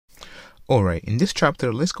Alright, in this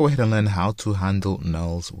chapter, let's go ahead and learn how to handle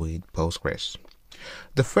nulls with Postgres.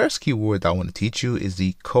 The first keyword I want to teach you is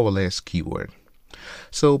the coalesce keyword.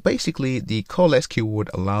 So basically, the coalesce keyword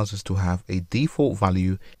allows us to have a default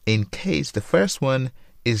value in case the first one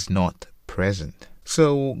is not present.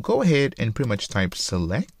 So go ahead and pretty much type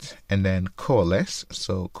select and then coalesce,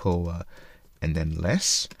 so and then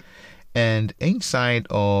less. And inside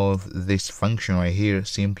of this function right here,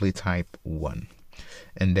 simply type 1.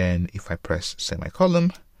 And then if I press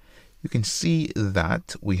semicolon, you can see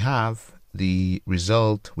that we have the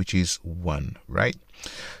result, which is 1, right?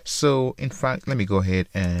 So in fact, let me go ahead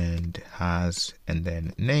and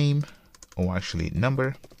then name, or actually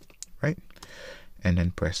number, right? And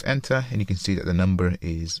then press enter, and you can see that the number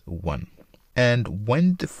is 1. And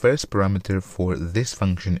when the first parameter for this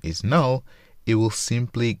function is null, it will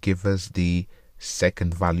simply give us the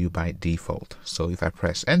second value by default. So if I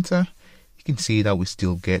press enter, you can see that we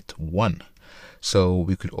still get 1. So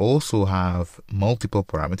we could also have multiple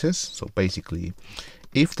parameters. So basically,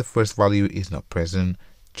 if the first value is not present,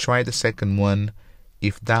 try the second one.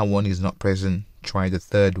 If that one is not present, try the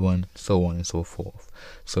third one, so on and so forth.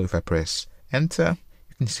 So if I press enter,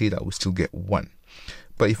 you can see that we still get 1.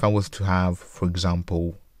 But if I was to have, for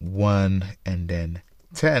example, 1 and then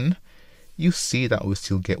 10, you see that we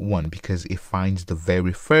still get 1 because it finds the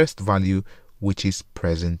very first value which is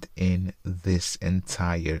present in this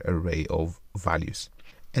entire array of values.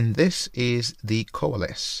 And this is the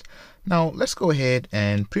coalesce. Now let's go ahead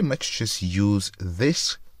and pretty much just use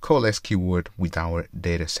this coalesce keyword with our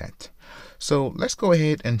data set. So let's go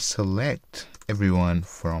ahead and select everyone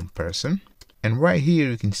from person. And right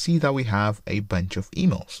here you can see that we have a bunch of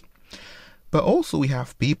emails. But also we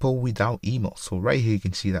have people without email. So right here you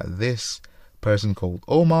can see that this person called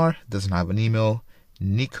Omar doesn't have an email.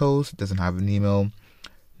 Nikos doesn't have an email.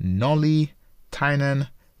 Nolly, Tynan,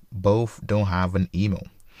 both don't have an email.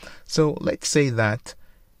 So let's say that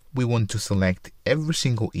we want to select every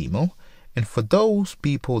single email. And for those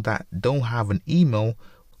people that don't have an email,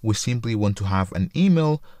 we simply want to have an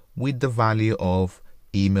email with the value of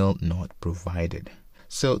email not provided.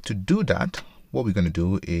 So to do that, what we're going to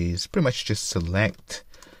do is pretty much just select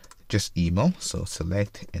just email. So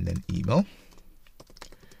select and then email.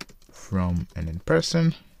 From and then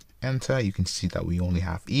person, enter. You can see that we only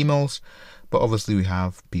have emails, but obviously we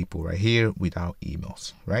have people right here without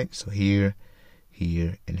emails, right? So here,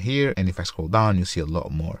 here, and here, and if I scroll down, you see a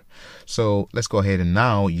lot more. So let's go ahead and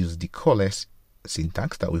now use the coalesce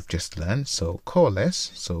syntax that we've just learned. So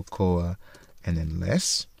coalesce, so coa and then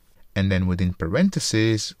less, and then within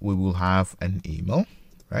parentheses we will have an email,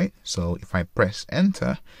 right? So if I press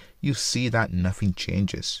enter, you see that nothing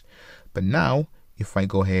changes. But now if I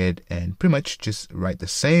go ahead and pretty much just write the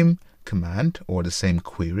same command or the same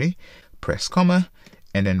query, press comma,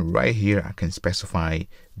 and then right here I can specify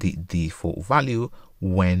the default value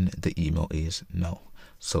when the email is null.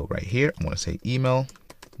 So right here I'm going to say email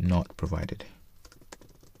not provided,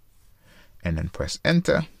 and then press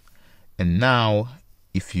enter. And now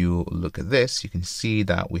if you look at this, you can see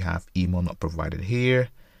that we have email not provided here,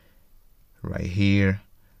 right here,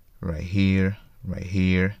 right here, right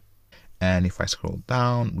here. And if I scroll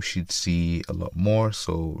down, we should see a lot more.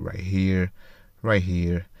 So right here,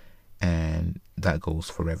 and that goes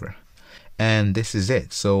forever. And this is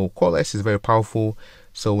it. So coalesce is very powerful.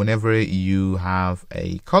 So whenever you have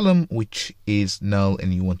a column which is null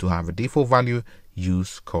and you want to have a default value,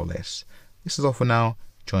 use coalesce. This is all for now.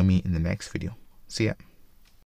 Join me in the next video. See ya.